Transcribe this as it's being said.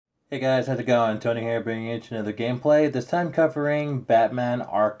Hey guys, how's it going? Tony here, bringing you to another gameplay, this time covering Batman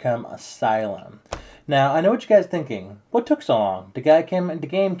Arkham Asylum. Now, I know what you guys are thinking. What took so long? The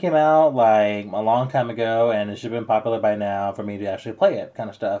game came out like a long time ago, and it should have been popular by now for me to actually play it, kind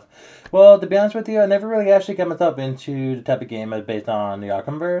of stuff. Well, to be honest with you, I never really actually got myself into the type of game that's based on the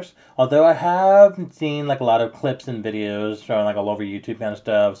Arkham-Verse. Although I have seen like a lot of clips and videos showing like all over YouTube kind of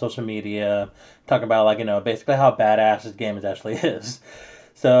stuff, social media, talking about like, basically how badass this game actually is.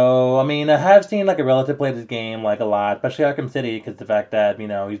 So, I mean, I have seen, like, a relative play this game, like, a lot, especially Arkham City, because the fact that,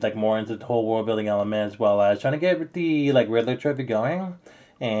 he's, like, more into the whole world-building element, as well as trying to get the, like, Riddler trophy going.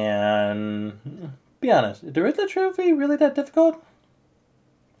 And, be honest, is the Riddler trophy really that difficult?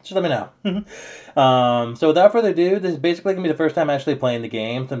 Just let me know. So without further ado, this is basically going to be the first time actually playing the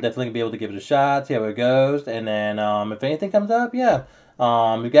game, so I'm definitely going to be able to give it a shot, see how it goes, and then, if anything comes up, yeah.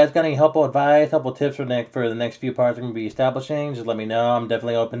 If you guys got any helpful advice, helpful tips for the next few parts I'm going to be establishing, just let me know. I'm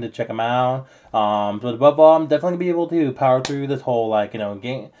definitely open to check them out. So above all, I'm definitely going to be able to power through this whole, like,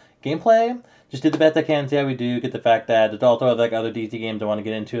 gameplay. Just do the best I can, see how we do. Get the fact that there's also, like, other DC games I want to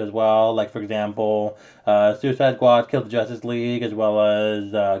get into as well. Like, for example, Suicide Squad, Kill the Justice League, as well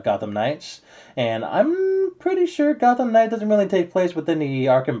as Gotham Knights. And I'm pretty sure Gotham Knight doesn't really take place within the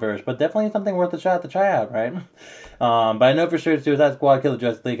Arkham-Verse, but definitely something worth a shot to try out, right? But I know for sure Suicide Squad Kill the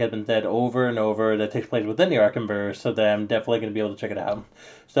Justice League has been said over and over that takes place within the Arkham-Verse, so then I'm definitely going to be able to check it out.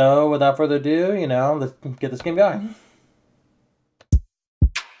 So, without further ado, let's get this game going.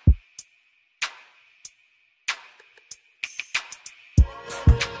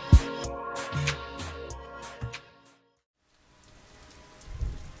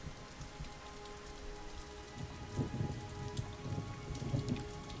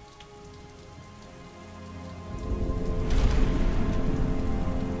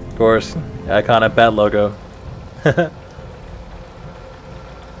 Of course, iconic bat logo.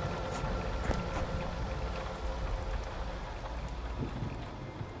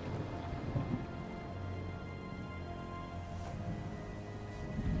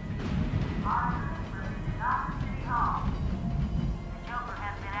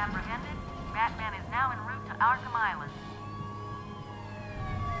 Batman is now en route to Arkham Island.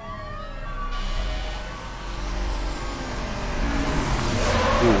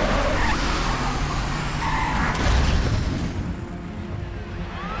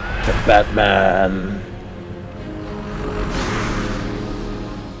 The Batman.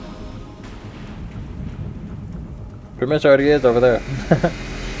 Pretty much already is over there.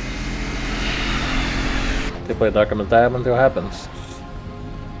 They play Arkham Asylum and see what happens.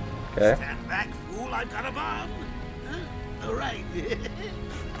 Okay. Stand back, fool! I've got a bomb. Huh? All right.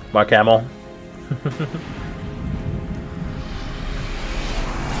 Mark Hamill.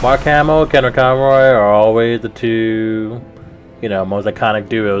 Mark Hamill, Kendrick Conroy are always the two, most iconic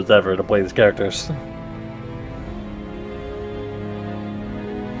duos ever to play these characters.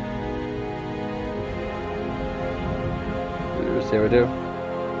 See what we do.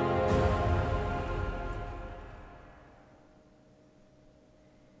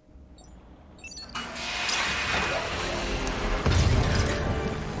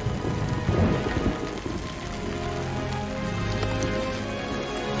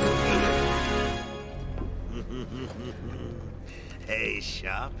 Hey,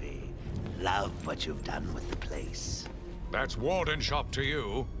 Sharpie. Love what you've done with the place. That's Warden Shop to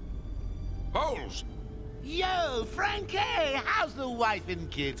you. Holes! Yo, Frankie! How's the wife and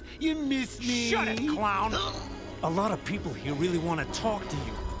kids? You miss me? Shut it, clown! A lot of people here really want to talk to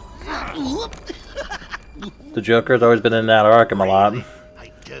you. The Joker's always been in and out of Arkham a lot.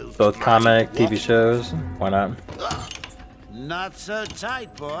 I don't Both mind. comic, TV shows. Why not? Not so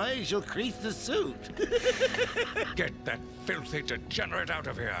tight, boys. You'll crease the suit. Get that filthy degenerate out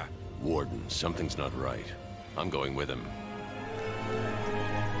of here. Warden, something's not right. I'm going with him.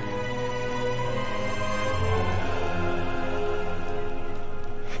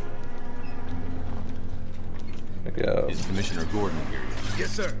 There we go. Is Commissioner Gordon here yet?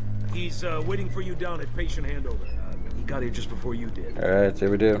 Yes, sir. He's waiting for you down at patient handover. He got here just before you did. Alright, see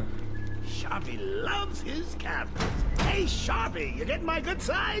what we do. Sharpie loves his cameras. Hey, Sharpie, you getting my good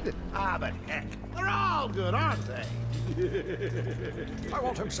side? Ah, but heck, they're all good, aren't they? I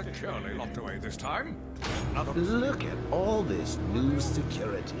want him securely locked away this time. Look at all this new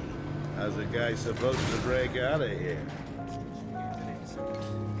security. How's a guy supposed to break out of here?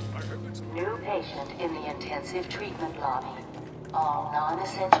 New patient in the intensive treatment lobby. All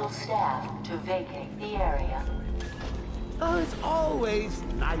non-essential staff to vacate the area. Oh, it's always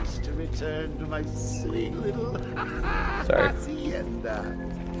nice to return to my sweet little hacienda.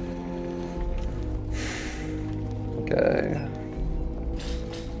 Okay.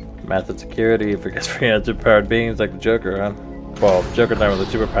 Massive security for superpowered beings like the Joker, huh? Well, Joker's not really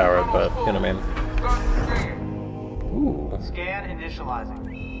superpowered, but you know what I mean. Ooh. Scan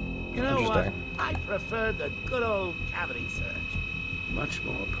initializing. You know what? Interesting. I prefer the good old cavity search. Much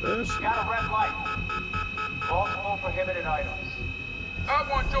more personal. Got a red light. Multiple prohibited items. I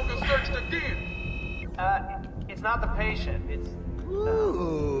want Joker searched again. It's not the patient. It's...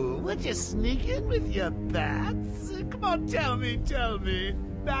 Ooh, would you sneak in with your bats? Come on, tell me.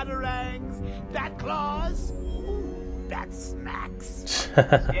 Batarangs, bat claws, bat smacks.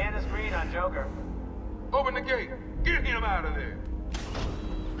 Scan is green on Joker. Open the gate. Get him out of there.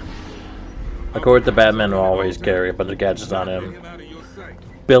 According to Batman, will always carry a bunch of gadgets on him.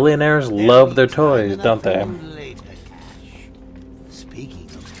 Billionaires love their toys, don't they? Speaking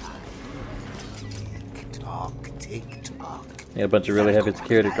of time, tick tock. Yeah, a bunch of really heavy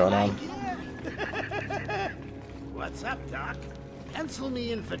security going on. What's up, Doc? Pencil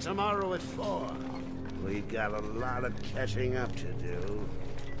me in for tomorrow at 4. We got a lot of catching up to do.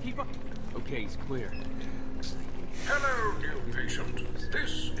 Keep up. Okay, he's clear. Hello, new patient.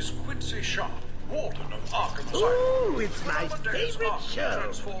 This is Quincy Sharp, Warden of Arkham Asylum. Ooh, it's my favorite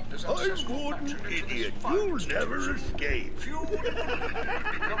show. I'm Warden Idiot. You'll never escape.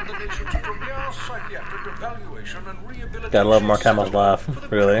 Gotta love Mark Hamill's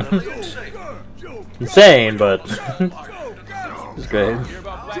laugh, really. Insane, but it's great.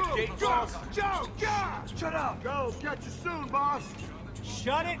 Shut up! Go! Catch you soon, boss!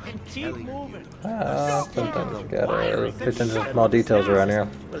 Shut it and keep moving. Sometimes you gotta pay attention to small details around here.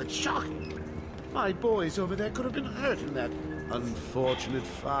 Well, it's shocking. My boys over there could have been hurt in that unfortunate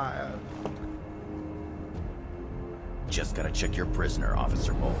fire. Just gotta check your prisoner,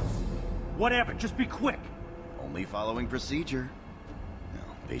 Officer Mole. Whatever, just be quick. Only following procedure. No,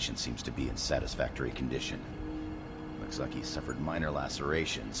 patient seems to be in satisfactory condition. Looks like he suffered minor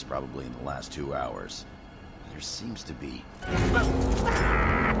lacerations, probably in the last 2 hours. There seems to be...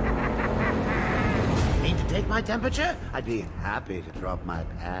 Need to take my temperature? I'd be happy to drop my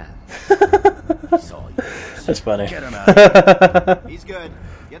pants. He's all yours. That's funny. Get him out. He's good.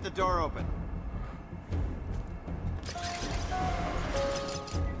 Get the door open.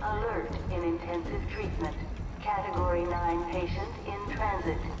 Alert in intensive treatment. Category 9 patient in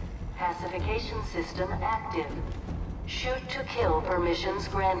transit. Pacification system active. Shoot to kill permissions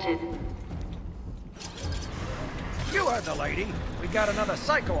granted. You heard the lady. We got another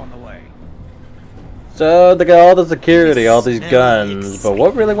psycho on the way. So they got all the security, all these guns, but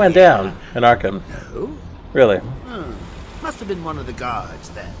what really went down in Arkham? No? Really? Must have been one of the guards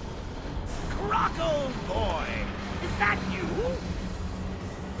then. Croc, old boy! Is that you?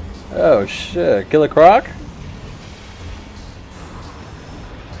 Oh shit, Killer Croc?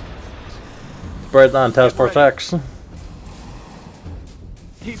 Spread on Task Force X.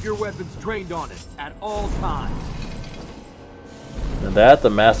 Keep your weapons trained on it at all times. And that's a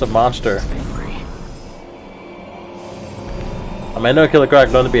massive monster. I mean, I know Killer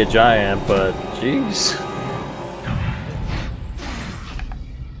Croc known to be a giant, but jeez.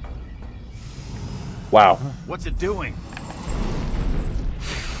 Wow. What's it doing?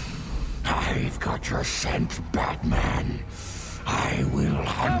 I've got your scent, Batman. I will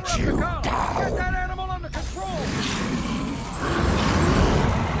hunt you down. Get that animal under control.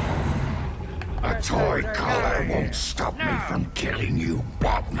 A toy collar won't stop me from killing you,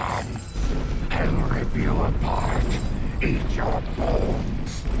 Batman. I'll rip you apart, eat your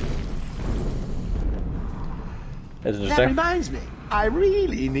bones. That's That interesting. reminds me. I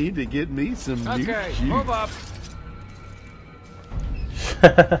really need to get me some new Okay, shoes. move up.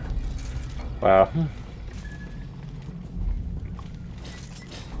 Wow.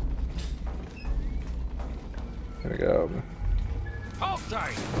 Here we go. Hold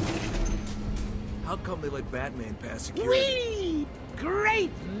tight. How come they let Batman pass security? Whee!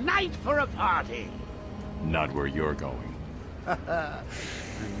 Great night for a party. Not where you're going. The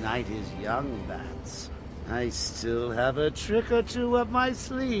night is young, Bats. I still have a trick or two up my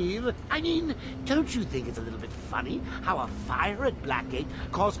sleeve. I mean, don't you think it's a little bit funny how a fire at Blackgate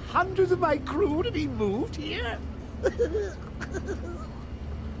caused hundreds of my crew to be moved here?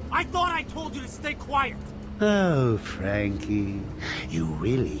 I thought I told you to stay quiet. Oh, Frankie, you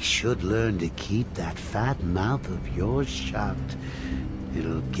really should learn to keep that fat mouth of yours shut.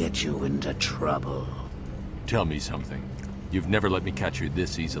 It'll get you into trouble. Tell me something. You've never let me catch you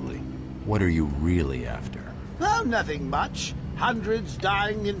this easily. What are you really after? Oh, nothing much. Hundreds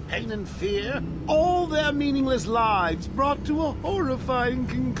dying in pain and fear. All their meaningless lives brought to a horrifying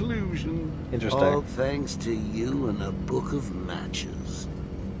conclusion. Interesting. All thanks to you and a book of matches.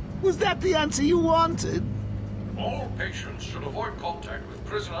 Was that the answer you wanted? All patients should avoid contact with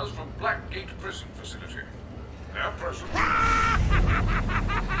prisoners from Blackgate Prison Facility. Their presence.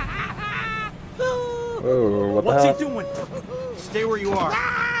 Oh, what What's the he doing? Stay where you are.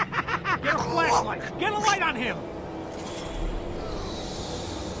 Get a flashlight. Get a light on him.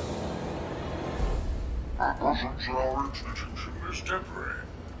 Our institution is temporary.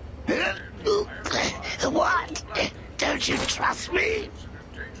 What? Don't you trust me?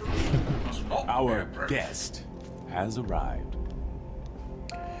 Our guest has arrived.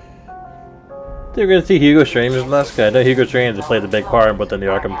 They're gonna see Hugo Strange in this guy. I know Hugo Strange has played a big part within the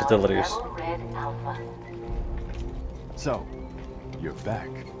Arkham facilities. So, you're back.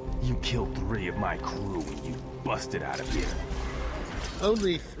 You killed 3 of my crew when you busted out of here.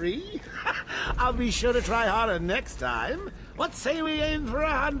 Only 3? I'll be sure to try harder next time. What say we aim for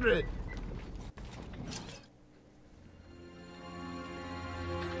 100?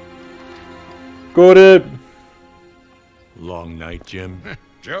 Got it! Long night, Jim.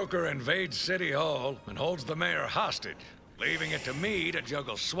 Joker invades City Hall and holds the mayor hostage, leaving it to me to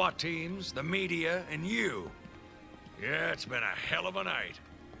juggle SWAT teams, the media, and you. Yeah, it's been a hell of a night.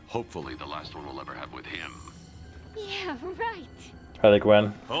 Hopefully the last one we'll ever have with him. Yeah, right. Harley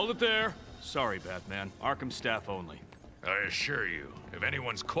Quinn. Hold it there. Sorry, Batman. Arkham staff only. I assure you, if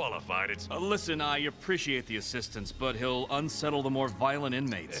anyone's qualified, it's... Listen, I appreciate the assistance, but he'll unsettle the more violent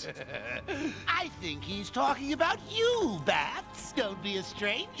inmates. I think he's talking about you, Bats. Don't be a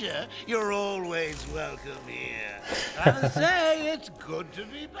stranger. You're always welcome here. I'll say it's good to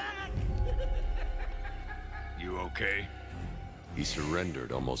be back. You okay? He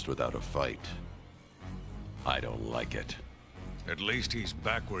surrendered almost without a fight. I don't like it. At least he's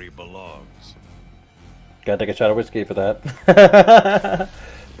back where he belongs. Gotta take a shot of whiskey for that.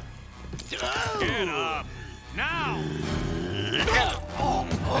 Get up! Now!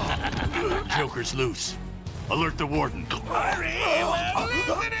 Joker's loose. Alert the warden. Hurry! We're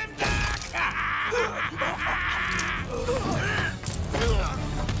losing him,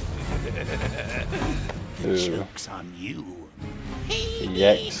 Ooh. Joke's on you.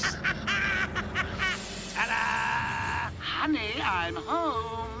 Yikes. Ta-da! Honey, I'm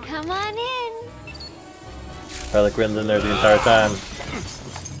home. Come on in. Harley Quinn's in there the entire time.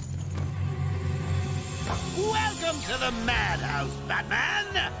 Welcome to the madhouse,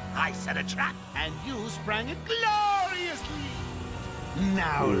 Batman. I set a trap, and you sprang it gloriously.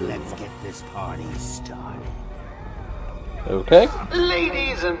 Now let's get this party started. Okay.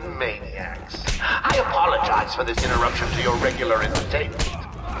 Ladies and maniacs, I apologize for this interruption to your regular entertainment.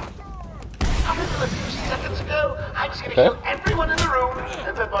 Up until a few seconds ago, I was going to kill everyone in the room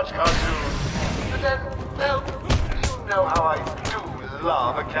and then watch cartoons. But then, well, you know how I do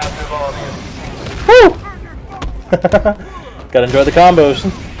love a captive audience. Woo! Gotta enjoy the combos.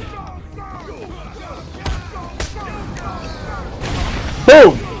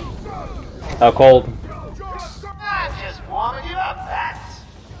 Boom! How cold? I'm just warming you up, Bats.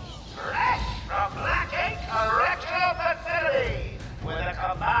 Fresh from Blackgate Correctional Facility, with a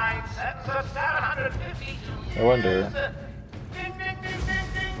combined sentence of 752 years. I wonder. Ding, ding, ding, ding,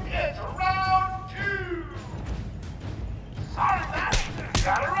 ding. It's round 2. Sorry, Bats.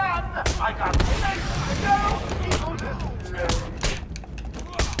 Gotta run. I got things to go. People listen to.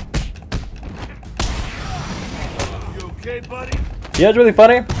 You okay, buddy? You know what's really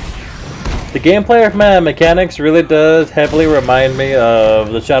funny? The gameplay of mechanics really does heavily remind me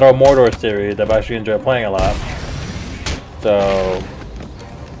of the Shadow of Mordor series that I've actually enjoyed playing a lot. So,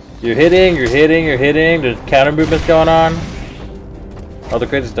 you're hitting, there's counter movements going on. All the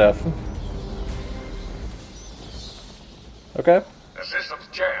crazy stuff. Okay. The system's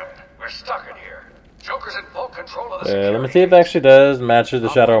jammed. We're stuck in here. Joker's in full control of the Let me see if it actually does match the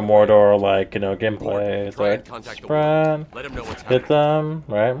Shadow of Mordor, like, you know, gameplay. It's like, sprint, hit them,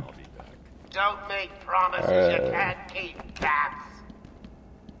 right? Don't make promises you can't keep, Bats.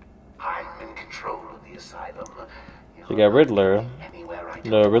 I'm in control of the asylum. You got Riddler.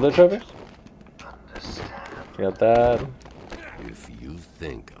 No Riddler trophies? You got that. If you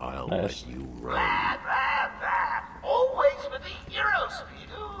think I'll Nice. let you run. Always with the hero speed.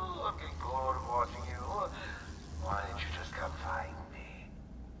 Ooh, I'm getting bored of watching you. Why don't you just come find me?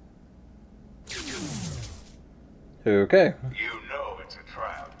 Okay. You know it's a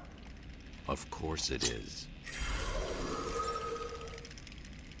trap. Of course it is.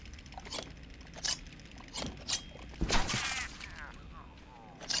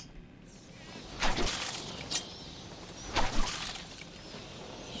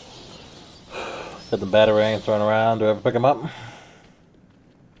 Got the batarangs thrown around. Do I ever pick them up?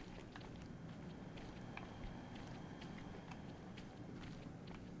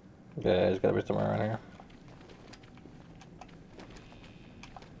 Okay, there's gotta be somewhere around here.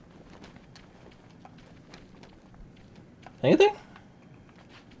 Anything?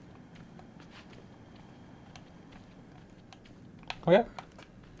 Okay.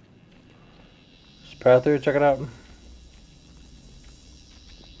 Just pass through, check it out.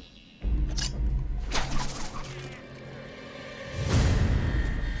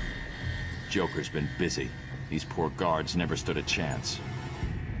 Joker's been busy. These poor guards never stood a chance.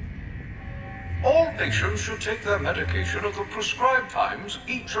 All patients should take their medication at the prescribed times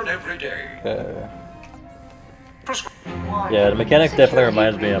each and every day. Okay. Yeah, the mechanics definitely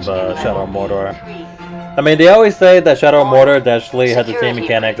reminds me of Shadow of Mordor. I mean, they always say that Shadow of Mordor actually has the same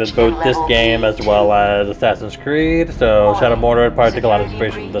mechanics as both this game as well as Assassin's Creed, so Shadow of Mordor probably took a lot of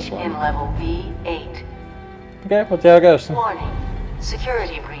inspiration from this one. In level B8. Okay, we'll see how it goes. Warning.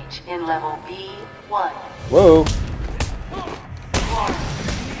 Security breach in level B1. Whoa. Warning.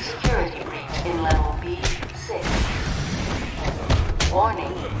 Security breach in level B6.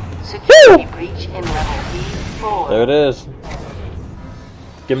 Warning. Security breach in level B4. There it is.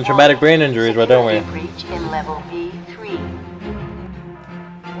 Give him traumatic brain injuries, why don't we? Security breach in level B3.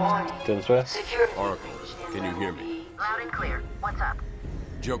 Warning. Go this way. Security Oracle, can you hear me? Loud and clear. What's up?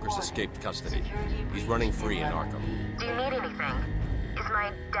 Joker's escaped custody. He's running free in Arkham. Do you need anything? Is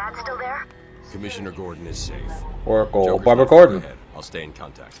my dad still there? Commissioner Gordon is safe. Oracle, Joker's Barbara not far Gordon. ahead. I'll stay in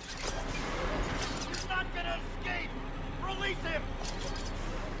contact. He's not gonna escape! Release him!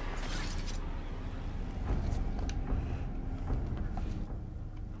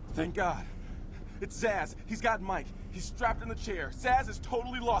 Thank God. It's Zsasz. He's got Mike. He's strapped in the chair. Zsasz is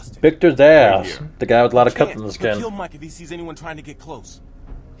totally lost. Victor Zsasz, the guy with a lot of cuts in the He'll skin. kill Mike if he sees anyone trying to get close.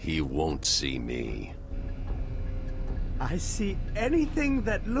 He won't see me. I see anything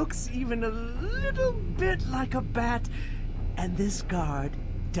that looks even a little bit like a bat, and this guard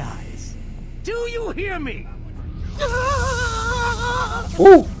dies. Do you hear me?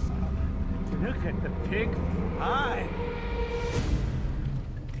 Ooh. Look at the big eye.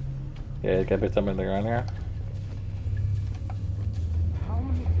 Yeah, you gotta be something around here. How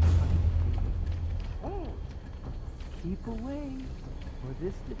many? Oh, keep away, or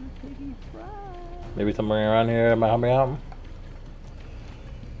this little piggy fry. Maybe somewhere around here might help me out.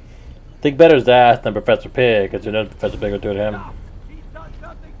 Think better Zsasz than Professor Pig, because you know Professor Pig will do it to him. He's done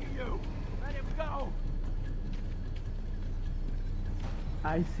nothing to you! Let him go!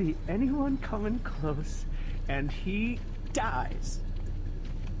 I see anyone coming close, and he dies.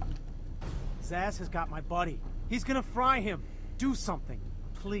 Zsasz has got my buddy. He's gonna fry him. Do something,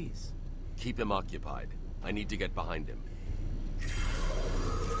 please. Keep him occupied. I need to get behind him.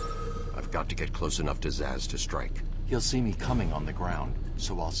 I've got to get close enough to Zsasz to strike. He'll see me coming on the ground,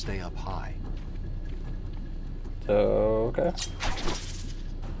 so I'll stay up high. So, okay.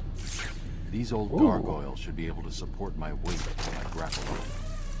 These old gargoyles should be able to support my weight while I grapple them.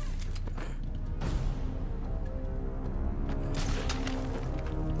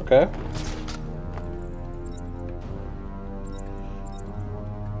 Okay.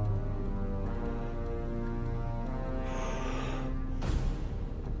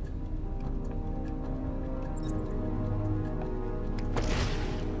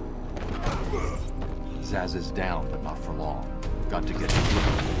 Zsasz is down, but not for long. Got to get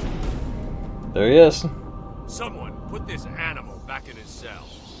him. There he is. Someone put this animal back in his cell.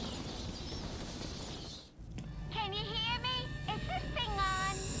 Can you hear me? Is this thing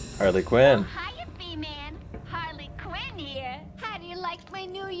on? Harley Quinn. Oh, hiya, B-Man. Harley Quinn here. How do you like my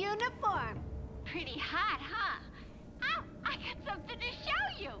new uniform? Pretty hot, huh? Oh, I got something to show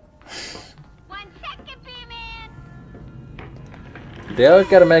you. 1 second, B-Man. They always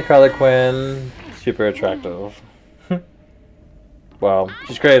gotta make Harley Quinn super attractive. Well,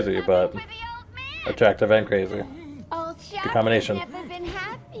 she's crazy, but attractive and crazy. Old Good combination. never been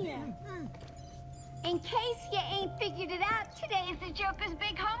happier. In case you ain't figured it out, today is the Joker's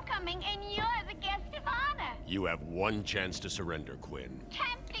big homecoming, and you're the guest of honor. You have one chance to surrender, Quinn.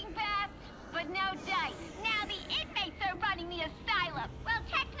 Tempting, Beth, but no dice. Now the inmates are running the asylum. Well,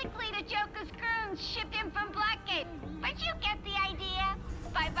 technically the Joker's goons shipped in from Blackgate, but you get the idea.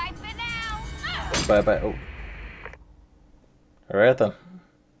 Bye-bye for now. Bye-bye. Oh. Alright then.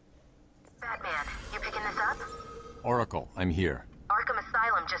 Batman, you picking this up? Oracle, I'm here. Arkham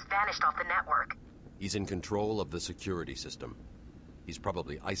Asylum just vanished off the network. He's in control of the security system. He's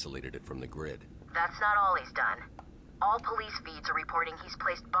probably isolated it from the grid. That's not all he's done. All police feeds are reporting he's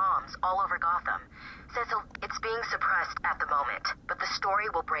placed bombs all over Gotham. Says it's being suppressed at the moment, but the story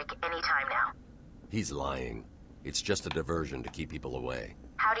will break any time now. He's lying. It's just a diversion to keep people away.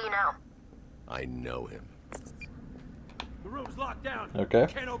 How do you know? I know him. The room's locked down. Okay.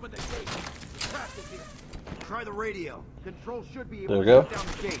 Can't open the gate. We're trapped in here. Try the radio. Control should be There able we to go. shut down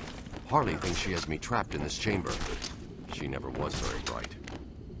the gate. Harley thinks she has me trapped in this chamber. She never was very bright.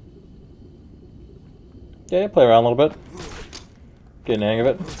 Yeah, play around a little bit. Get the hang of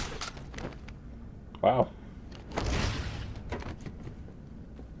it. Wow.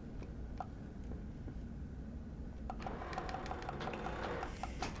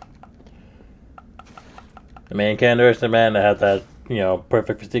 I mean, can't understand a man that had that, you know,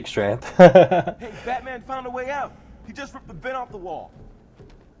 perfect physique strength. Hey, Batman found a way out. He just ripped the vent off the wall.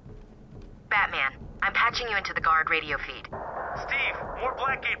 Batman, I'm patching you into the guard radio feed. Steve, more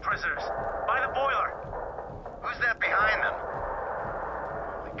Blackgate prisoners. By the boiler. Who's that behind them?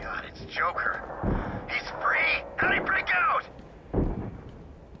 Oh my god, it's Joker. He's free! How'd he break out?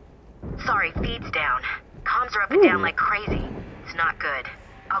 Sorry, feed's down. Comms are up and down like crazy. It's not good.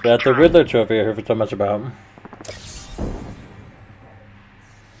 That's the Riddler trophy I heard so much about.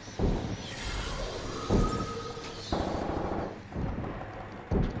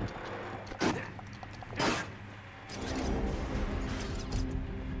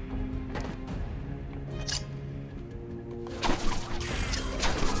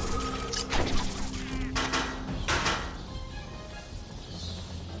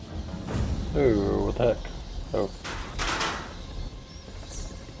 Ooh, what the heck? Oh.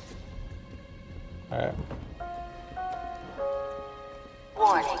 Alright.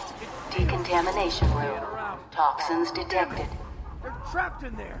 Warning. Decontamination room. Toxins detected. They're trapped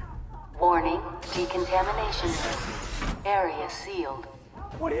in there. Warning. Decontamination room. Area sealed.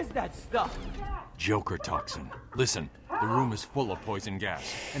 What is that stuff? Joker toxin. Listen, the room is full of poison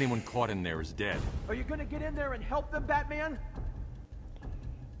gas. Anyone caught in there is dead. Are you gonna get in there and help them, Batman?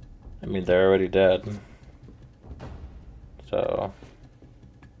 I mean, they're already dead. So...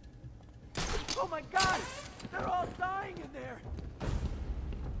 Oh my god! They're all dying in there!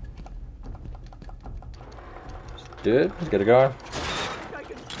 Let's do it. Let's get it going. I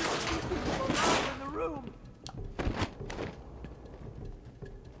can still see people alive in the room!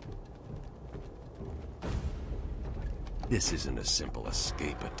 This isn't a simple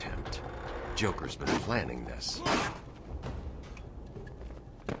escape attempt. Joker's been planning this.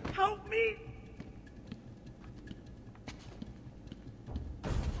 Help me!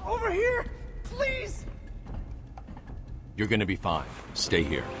 Over here! Please! You're gonna be fine. Stay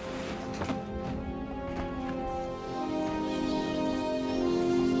here.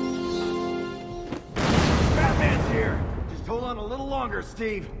 Batman's here! Just hold on a little longer,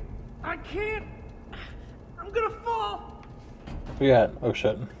 Steve. I can't! I'm gonna fall! We got. Oh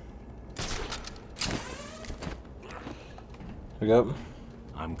shit. We go.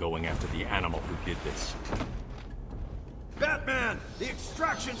 I'm going after the animal who did this. Batman! The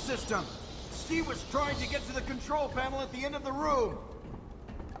extraction system! Steve was trying to get to the control panel at the end of the room!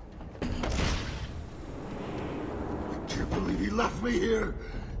 I can't believe he left me here!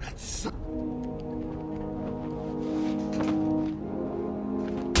 That's so...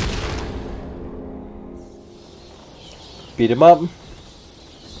 Beat him up.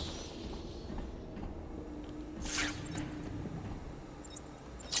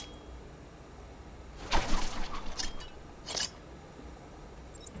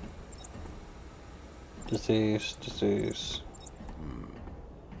 Disease.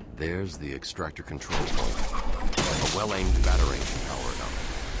 There's the extractor control point. A well-aimed batarang should power it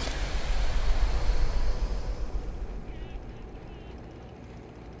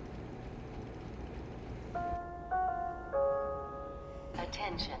up.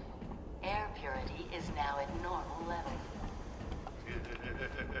 Attention. Air purity is now at normal level.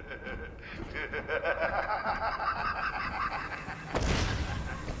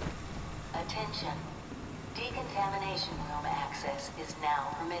 Attention. Decontamination room access is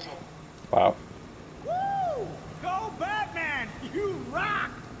now permitted. Wow. Woo! Go Batman! You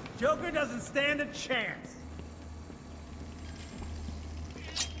rock! Joker doesn't stand a chance.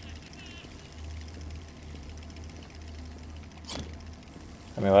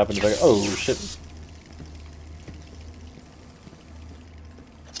 I mean, what happened to the... Oh, shit.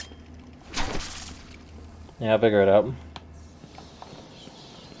 Yeah, I'll figure it out.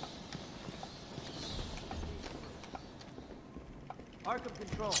 Arkham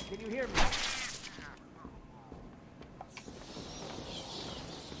Control, can you hear me?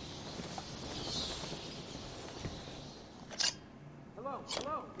 Hello,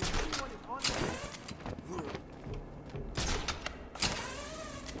 hello. If anyone is on the...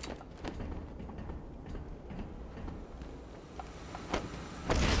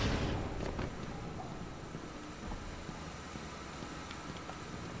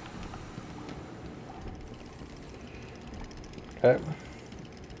 Okay.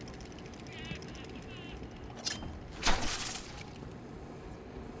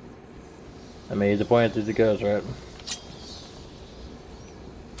 I mean, he's the point as it goes, right?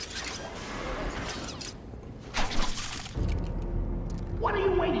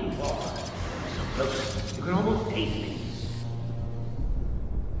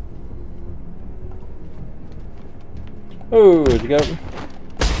 Oh, where'd you go?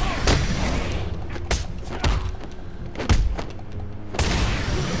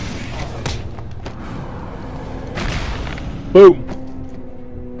 Boom!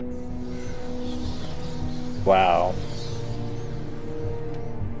 Wow.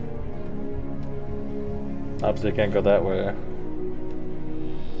 Obviously, can't go that way.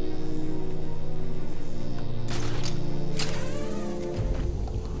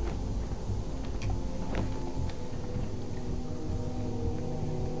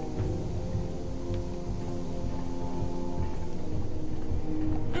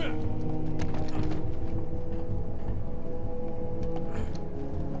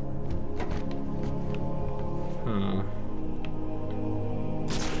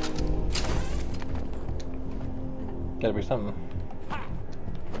 Gotta be something.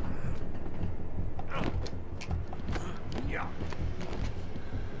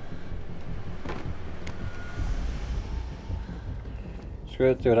 Screw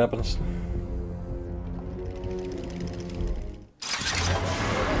it, see what happens.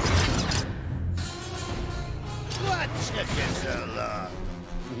 What took you so long?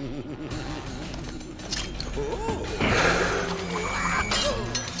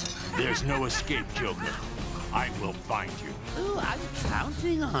 There's no escape, Joker. I will find you. Oh, I'm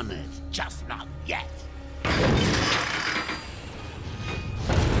counting on it. Just not yet.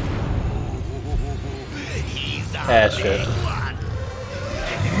 He's a shit. big one.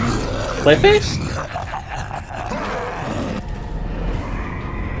 Clayface?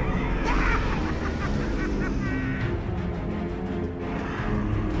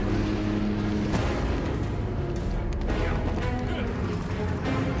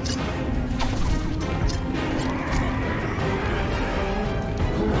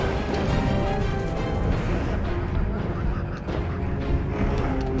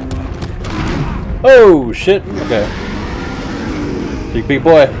 Oh shit! Okay. Big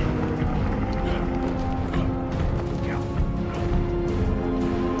boy.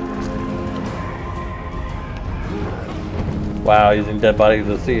 Wow, using dead bodies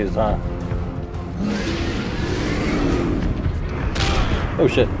to seize, huh? Oh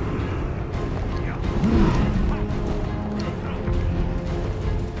shit.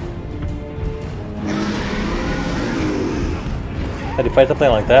 How do you fight something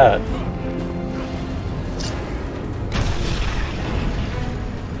like that?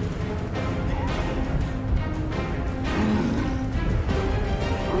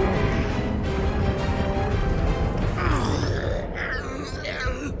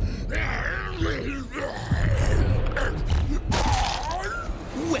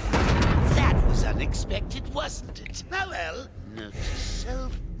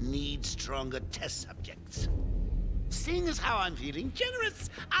 Test subjects. Seeing as how I'm feeling generous,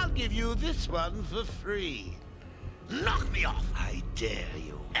 I'll give you this one for free. Knock me off, I dare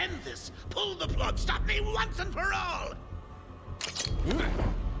you. End this. Pull the plug. Stop me once and for all.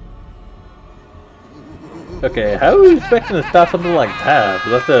 Okay, how are we expecting to stop something like that?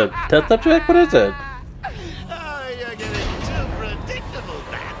 Was that the test subject? What is it? Oh, you're getting too predictable,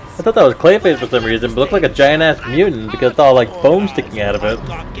 Bats. I thought that was Clayface for some reason, but looked like a giant ass mutant because it's all like foam sticking out of it.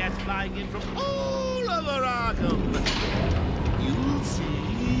 Flying in from all over Arkham. You'll see.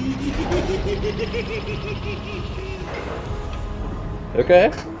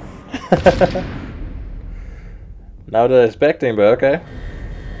 Okay. Not what I was expecting, but okay.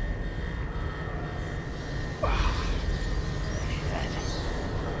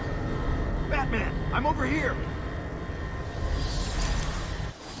 Batman, I'm over here.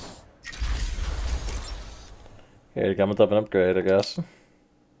 Okay, you got myself an upgrade, I guess.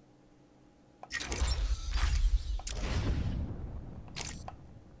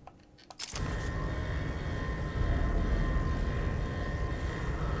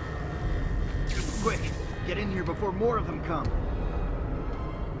 Quick, get in here before more of them come.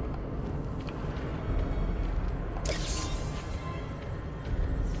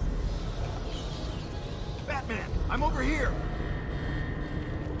 Batman, I'm over here.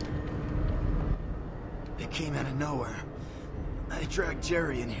 It came out of nowhere. I dragged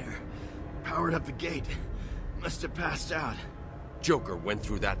Jerry in here, powered up the gate. Must have passed out. Joker went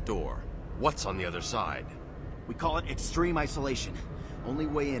through that door. What's on the other side? We call it extreme isolation. Only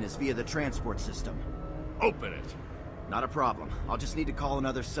way in is via the transport system. Open it. Not a problem. I'll just need to call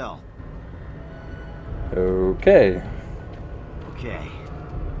another cell. Okay. Okay.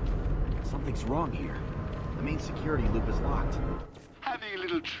 Something's wrong here. The main security loop is locked. Having a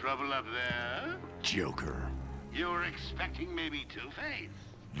little trouble up there? Joker. You're expecting maybe Two-Face?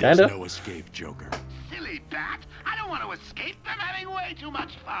 Kinda. There's no escape, Joker. Silly bat! I don't want to escape. I'm having way too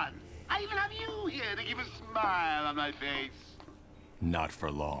much fun. I even have you here to keep a smile on my face. Not for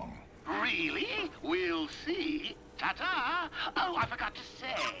long. Really? We'll see. Ta-ta! Oh, I forgot to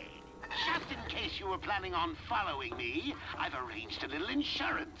say. Just in case you were planning on following me, I've arranged a little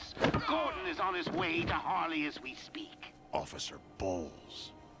insurance. Gordon is on his way to Harley as we speak. Officer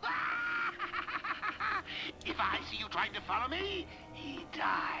Bowles. If I see you trying to follow me, he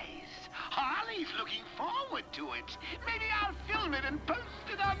dies. Harley's looking forward to it. Maybe I'll film it and post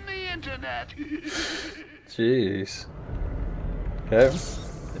it on the internet. Jeez. Okay.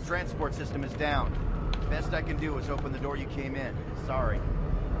 The transport system is down. Best I can do is open the door you came in. Sorry.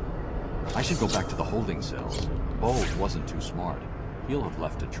 I should go back to the holding cells. Bowles wasn't too smart. He'll have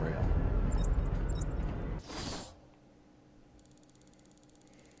left a trail.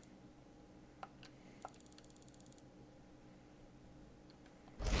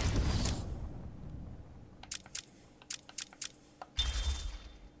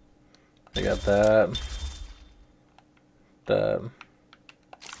 I got that. That.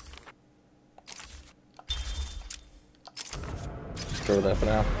 Throw that for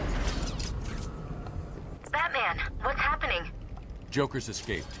now. Batman, what's happening? Joker's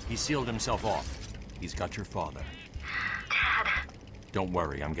escaped. He sealed himself off. He's got your father. Dad. Don't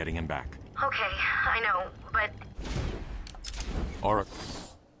worry, I'm getting him back. Okay, I know, but... Oracle,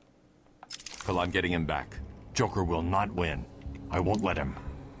 I'm getting him back. Joker will not win. I won't let him.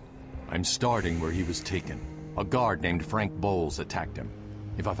 I'm starting where he was taken. A guard named Frank Bowles attacked him.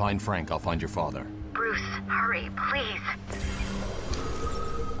 If I find Frank, I'll find your father. Bruce, hurry, please.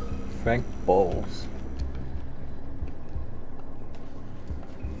 Frank Bowles.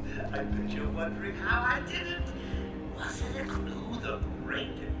 I bet you're wondering how I did it. Was it a clue the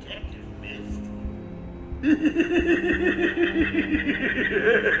great detective missed?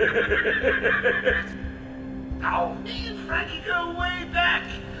 Now, me and Frankie go way back.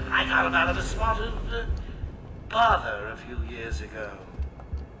 I got him out of a spot of bother a few years ago.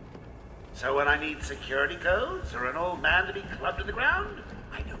 So when I need security codes or an old man to be clubbed to the ground,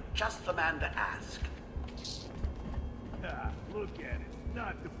 I know just the man to ask. Ah, look at it.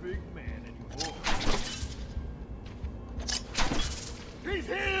 Not the big man anymore. He's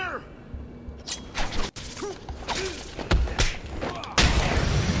here!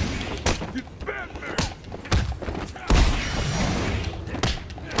 It's Batman!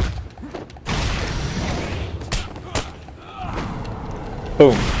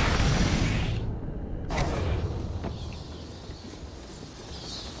 Boom.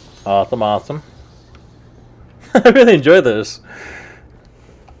 Awesome, awesome. I really enjoy this.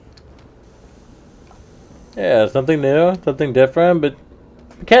 Yeah, something new, something different, but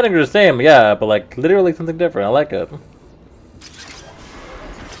mechanics are the same, yeah, but like literally something different. I like it.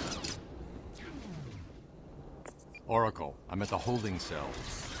 Oracle, I'm at the holding cell.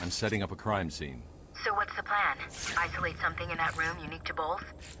 I'm setting up a crime scene. So what's the plan? Isolate something in that room unique to Bowles?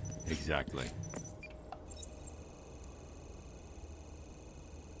 Exactly.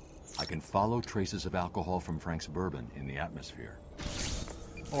 I can follow traces of alcohol from Frank's bourbon in the atmosphere.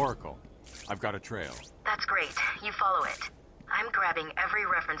 Oracle, I've got a trail. That's great. You follow it. I'm grabbing every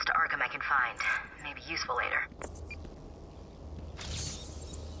reference to Arkham I can find. Maybe useful later.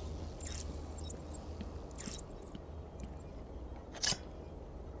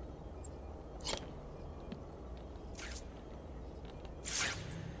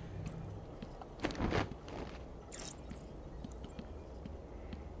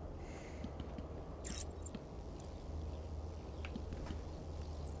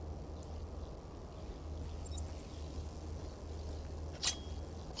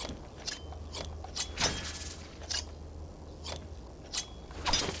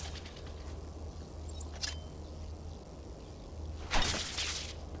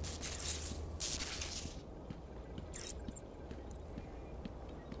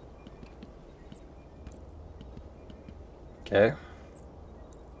 Okay.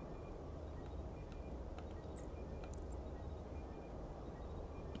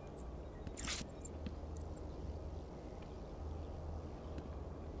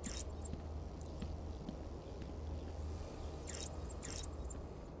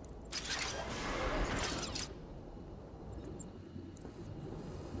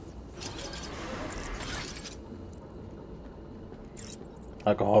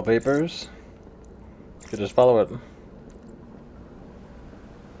 Alcohol vapors. You just follow it.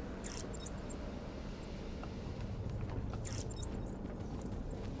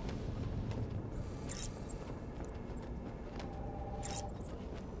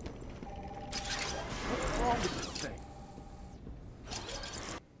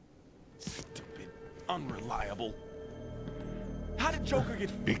 Joker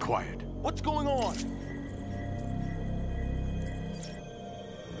get... Be quiet. What's going on?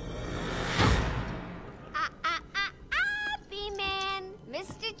 B-Man,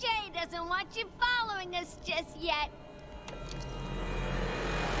 Mr. J doesn't want you following us just yet.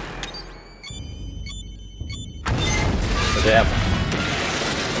 Damn.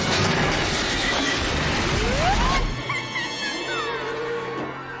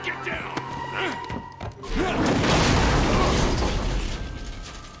 Get down!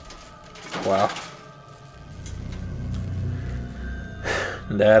 Wow.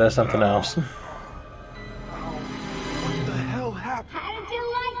 That is something else. What the hell happened? How did you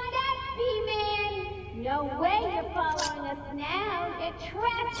like that, B-Man? No way you're following us now. You're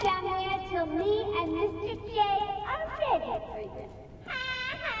trapped down here till me and Mr. J are ready for you.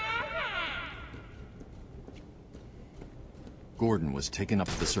 Gordon was taken up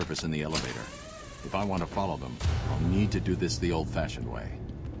to the surface in the elevator. If I want to follow them, I'll need to do this the old-fashioned way.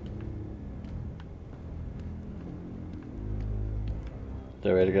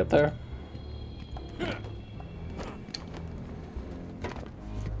 They're ready to get there?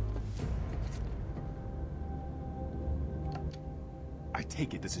 I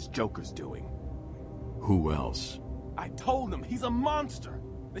take it this is Joker's doing. Who else? I told him he's a monster.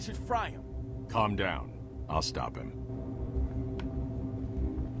 They should fry him. Calm down. I'll stop him.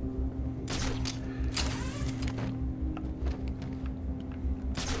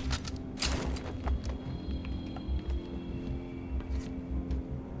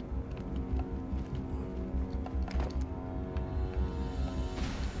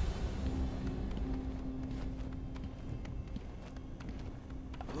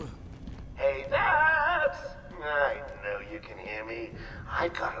 Hey, Babs! I know you can hear me.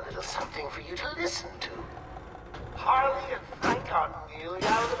 I've got a little something for you to listen to. Harley and Frank are nearly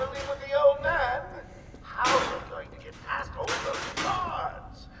out of the league with the old man. How are you going to get past all those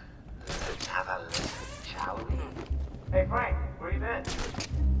guards? Let's have a listen, shall we? Hey, Frank, where you been?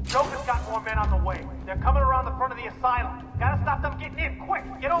 Joker's got more men on the way. They're coming around the front of the asylum. Gotta stop them getting in, quick!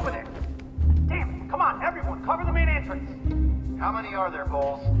 Get over there! Damn it, come on, everyone, cover the main entrance! How many are there,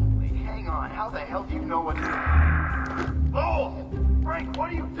 Bowles? Wait, hang on, how the hell do you know what... Bowles! Frank,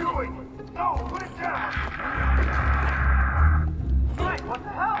 what are you doing? No, put it down! Frank, what the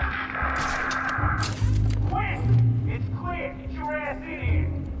hell? Quick! It's clear, get your ass in here!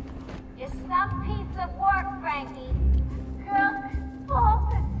 Just some piece of work, Frankie. Girls fall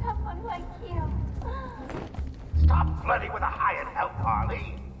for someone like you. Stop flirting with a hired help,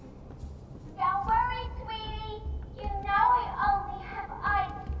 Harley! Don't worry, sweetie. You know I only have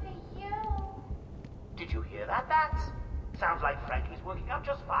eyes for you. Did you hear that, Bats? Sounds like Frankie's working out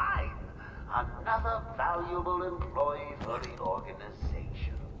just fine. Another valuable employee for the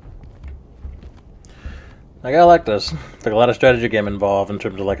organization. Like, I like this. It's like a lot of strategy game involved in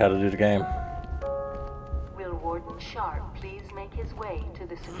terms of like how to do the game. Will Warden Sharp please make his way to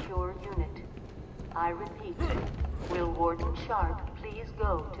the secure unit? I repeat, will Warden Sharp please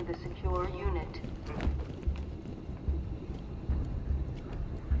go to the secure unit?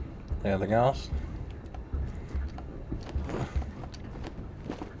 Anything else?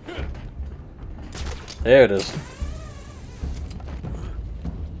 There it is.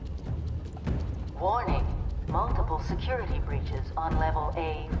 Warning, multiple security breaches on level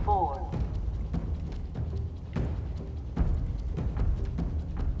A4.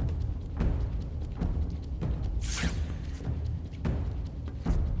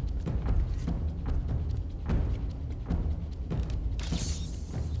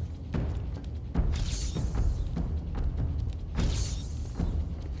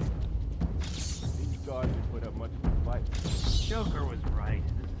 Joker was right.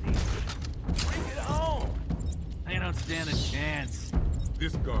 This is easy. Bring it home! They don't stand a chance.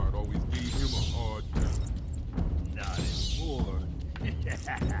 This guard always gave him a hard time. Not anymore.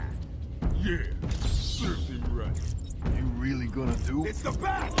 Yeah, serves him right. You really gonna do it? It's the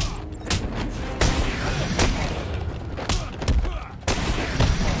bat!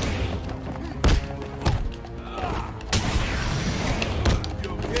 You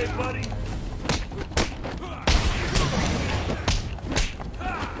okay, buddy?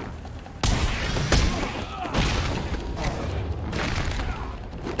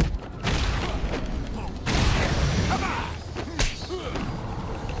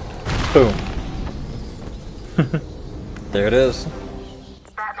 Boom. There it is.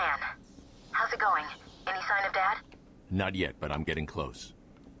 Batman, how's it going? Any sign of Dad? Not yet, but I'm getting close.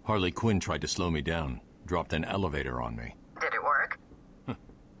 Harley Quinn tried to slow me down. Dropped an elevator on me. Did it work?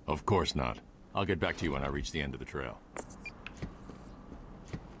 Of course not. I'll get back to you when I reach the end of the trail.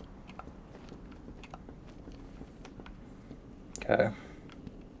 Okay.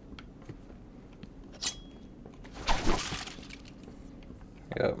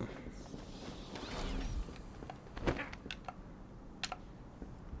 Yep.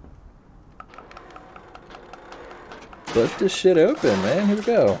 Bust this shit open, man. Here we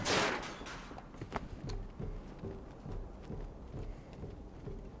go.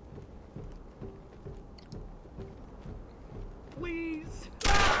 Please.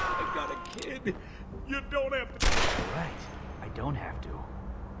 I got a kid. You don't have to. Right. I don't have to.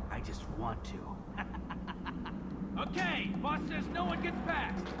 I just want to. Okay, boss says no one gets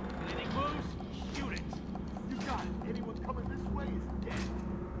past. Anything moves, shoot it. You got it. Anyone coming this way is dead.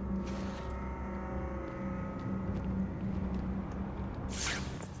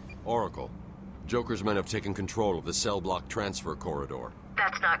 Oracle, Joker's men have taken control of the cell block transfer corridor.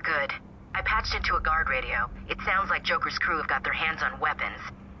 That's not good. I patched into a guard radio. It sounds like Joker's crew have got their hands on weapons.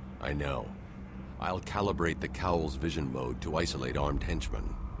 I know. I'll calibrate the Cowl's vision mode to isolate armed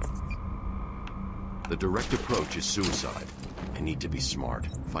henchmen. The direct approach is suicide. I need to be smart.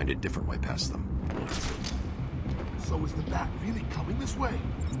 Find a different way past them. So is the bat really coming this way?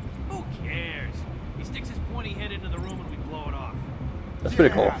 Who cares? He sticks his pointy head into the room and we blow it off. That's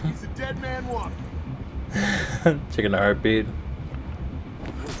pretty cool. He's a dead man walking. Checking the heartbeat.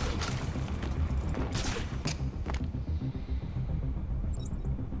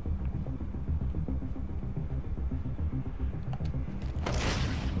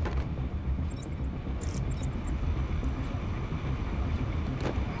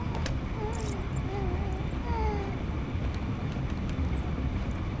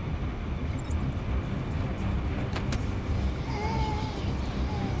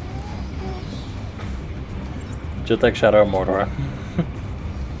 Just like Shadow of Mordor.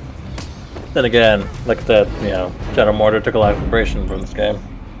 Then again, like I said, you know, Shadow of Mordor took a lot of inspiration from this game.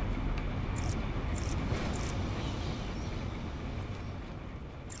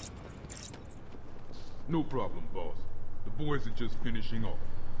 No problem, boss. The boys are just finishing off.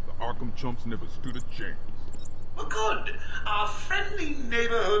 The Arkham chumps never stood a chance. Well, good. Our friendly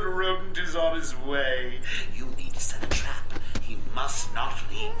neighborhood rodent is on his way. You need to set a trap. He must not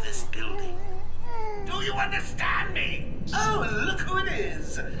leave this building. Do you understand me? Oh, and look who it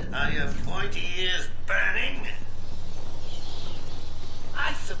is. Are your pointy ears burning?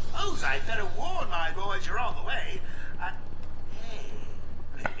 I suppose I'd better warn my boys you're on the way. Hey,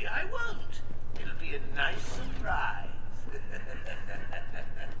 maybe I won't. It'll be a nice surprise.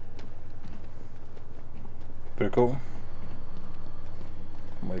 Pretty cool.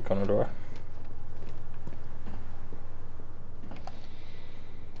 Wait on the door.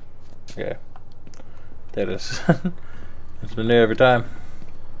 Okay. There it is. It's been new every time.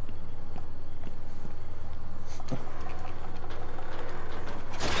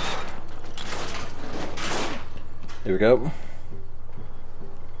 Here we go.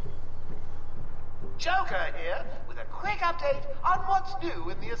 Joker here with a quick update on what's new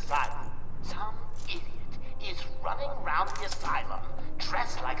in the asylum. Some idiot is running around the asylum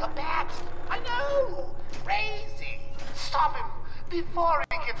dressed like a bat. I know! Crazy! Stop him before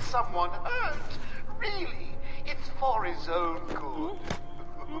he gets someone hurt. Really, it's for his own good.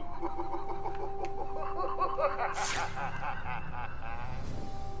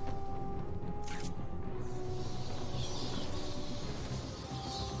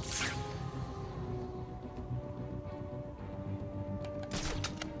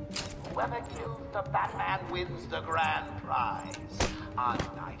 Whoever kills the Batman wins the grand prize. On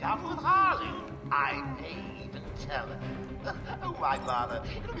Night Out with Harley. I may even tell her. Oh, why bother?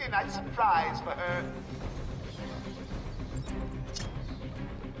 It'll be a nice surprise for her.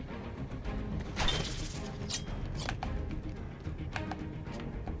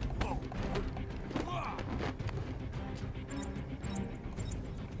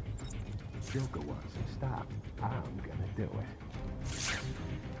 Joker wants to stop. I'm gonna do it.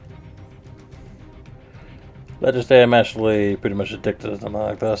 Let's just say I'm actually pretty much addicted to something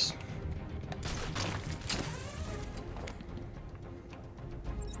like this.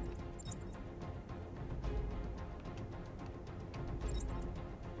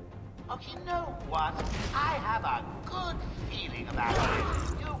 Oh, you know what? I have a good feeling about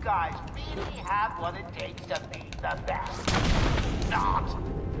it. You guys really have what it takes to be the best. Not.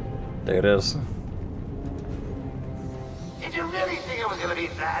 There it is. Did you really think it was going to be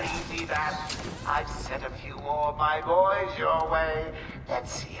that easy, that? I've sent a few more of my boys your way.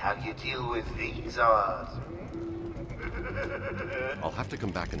 Let's see how you deal with these odds. I'll have to come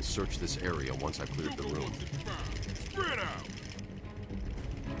back and search this area once I've cleared the room. Spread out.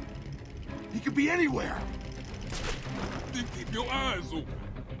 He could be anywhere. Then keep your eyes open.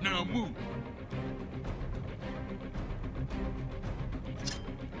 Now move.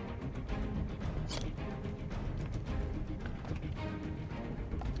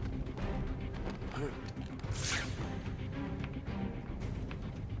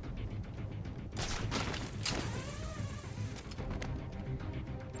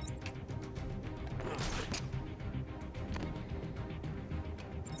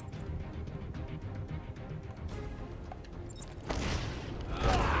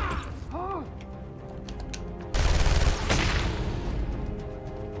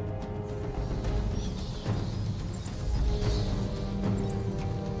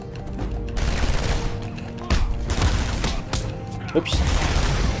 Oops.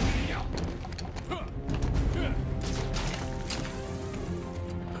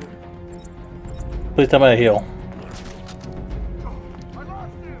 Please tell me I heal.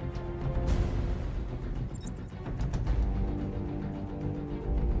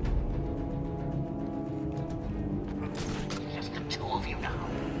 Just the two of you now.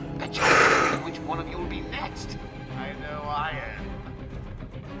 Bet you which one of you will be next. I know I am.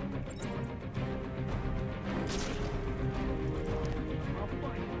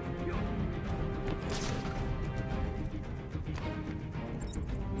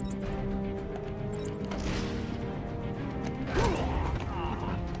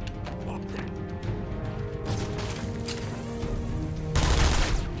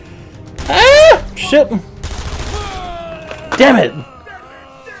 Shit! Damn it!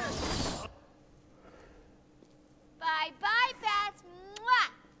 Bye bye, Bats.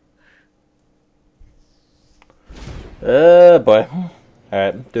 Mwah! Boy.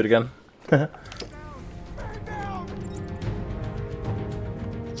 Alright, do it again.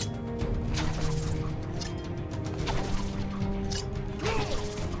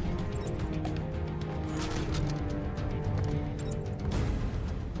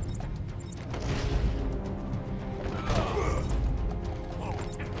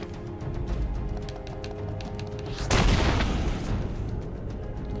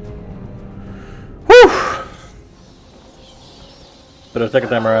 But a second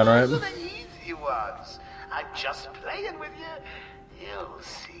time around, right? Those are the easy ones. I'm just playing with you. You'll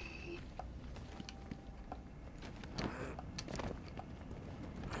see.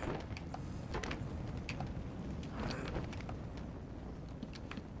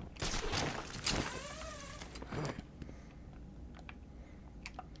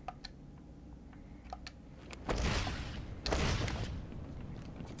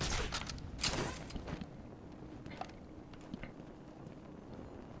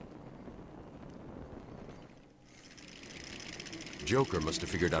 Joker must have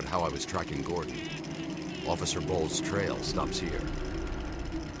figured out how I was tracking Gordon. Officer Bowles' trail stops here.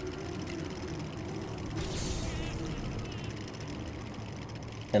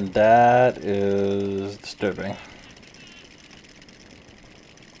 And that is disturbing.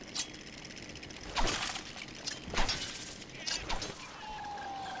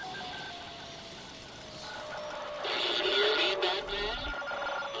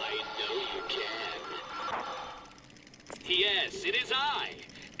 Yes, it is I,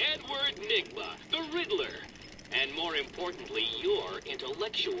 Edward Nigma, the Riddler, and more importantly, your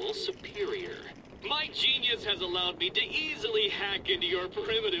intellectual superior. My genius has allowed me to easily hack into your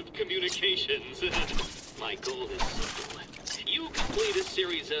primitive communications. My goal is simple. You complete a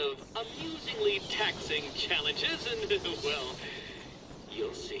series of amusingly taxing challenges and, well,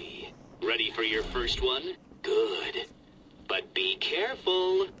 you'll see. Ready for your first one? Good. But be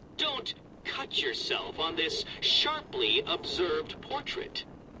careful. Don't cut yourself on this sharply observed portrait.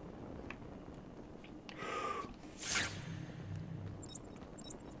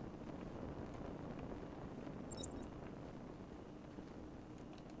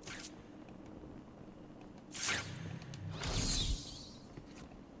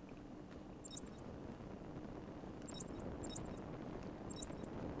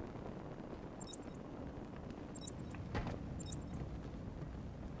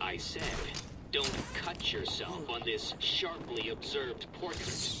 I said, don't cut yourself on this sharply observed portrait.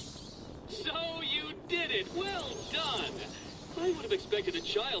 So you did it! Well done! I would have expected a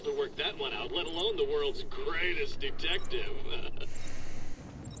child to work that one out, let alone the world's greatest detective.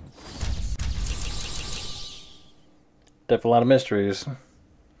 Definitely a lot of mysteries.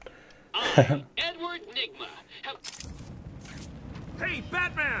 I, Edward Nigma, have... Hey,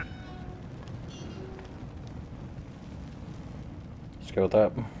 Batman! Let's go with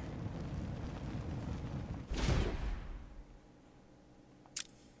that.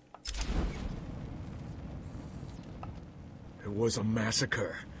 It was a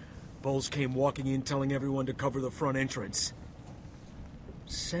massacre. Bowles came walking in telling everyone to cover the front entrance.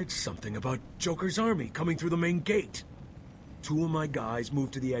 Said something about Joker's army coming through the main gate. 2 of my guys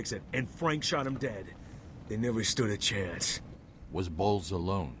moved to the exit, and Frank shot him dead. They never stood a chance. Was Bowles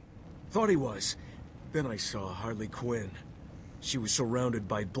alone? Thought he was. Then I saw Harley Quinn. She was surrounded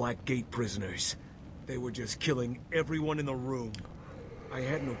by Black Gate prisoners. They were just killing everyone in the room. I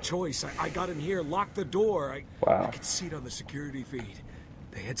had no choice. I got in here, locked the door. I could see it on the security feed.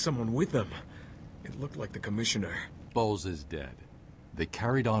 They had someone with them. It looked like the commissioner. Bowles is dead. They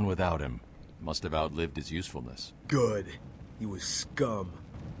carried on without him. Must have outlived his usefulness. Good. He was scum.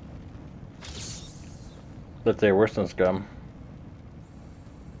 Let's say worse than scum.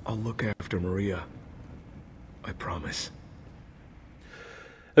 I'll look after Maria. I promise.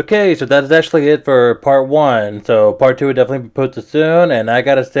 Okay, so that's actually it for part 1. So part 2 will definitely be posted soon, and I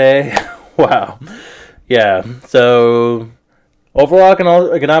gotta say, wow. Yeah, so overall,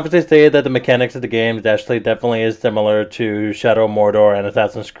 I can obviously say that the mechanics of the game definitely is similar to Shadow of Mordor and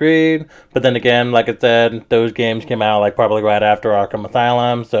Assassin's Creed. But then again, like I said, those games came out like probably right after Arkham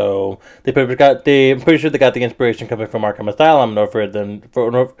Asylum, so I'm pretty sure they got the inspiration coming from Arkham Asylum in order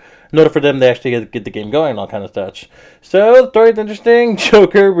for them to actually get the game going and all kind of such. So the story's interesting.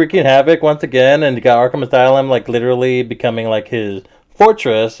 Joker wreaking havoc once again, and you got Arkham Asylum like literally becoming like his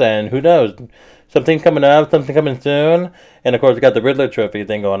fortress, and who knows? Something coming up, something coming soon. And of course, we got the Riddler trophy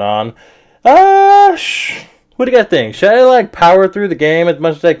thing going on. What do you guys think? Should I like power through the game as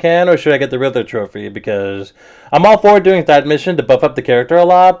much as I can, or should I get the Riddler trophy? Because I'm all for doing side mission to buff up the character a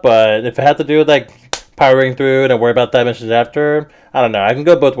lot, but if it has to do with like powering through it and worry about side missions after, I don't know. I can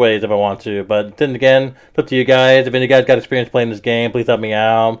go both ways if I want to, but then again, it's up to you guys. If any of you guys got experience playing this game, please help me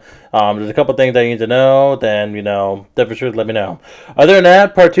out. There's a couple things I need to know, then definitely sure let me know. Other than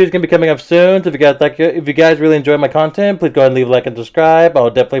that, part 2 is gonna be coming up soon. So if you guys really enjoy my content, please go ahead and leave a like and subscribe.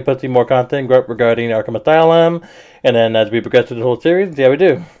 I'll definitely put some more content regarding Arkham Asylum, and then as we progress through the whole series, see how we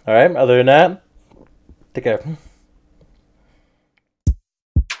do. All right. Other than that, take care.